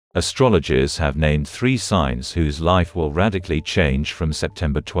Astrologers have named 3 signs whose life will radically change from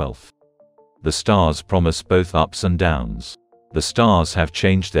September 12. The stars promise both ups and downs. The stars have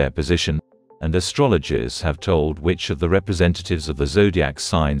changed their position, and astrologers have told which of the representatives of the zodiac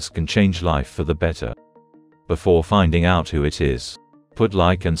signs can change life for the better. Before finding out who it is, put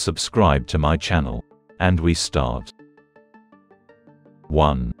like and subscribe to my channel. And we start.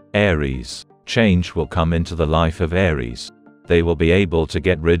 1. Aries. Change will come into the life of Aries. They will be able to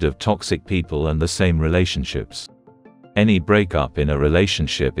get rid of toxic people and the same relationships. Any breakup in a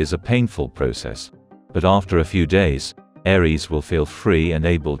relationship is a painful process, but after a few days, Aries will feel free and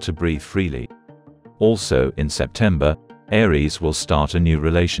able to breathe freely. Also, in September, Aries will start a new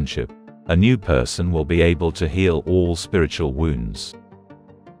relationship. A new person will be able to heal all spiritual wounds.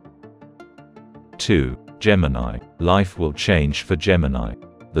 2. Gemini. Life will change for Gemini.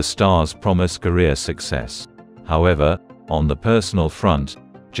 The stars promise career success. However, on the personal front,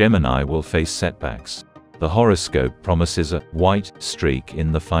 Gemini will face setbacks. The horoscope promises a white streak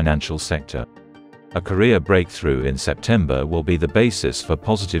in the financial sector. A career breakthrough in September will be the basis for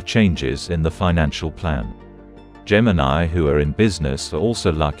positive changes in the financial plan. Gemini who are in business are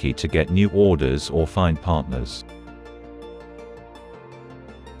also lucky to get new orders or find partners.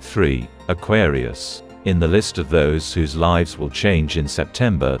 3. Aquarius. In the list of those whose lives will change in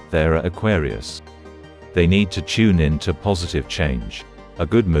September, there are Aquarius. They need to tune in to positive change. A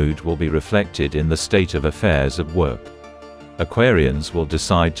good mood will be reflected in the state of affairs at work. Aquarians will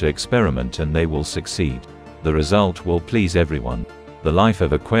decide to experiment and they will succeed. The result will please everyone. The life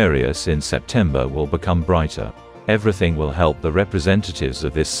of Aquarius in September will become brighter. Everything will help the representatives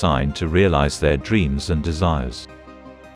of this sign to realize their dreams and desires.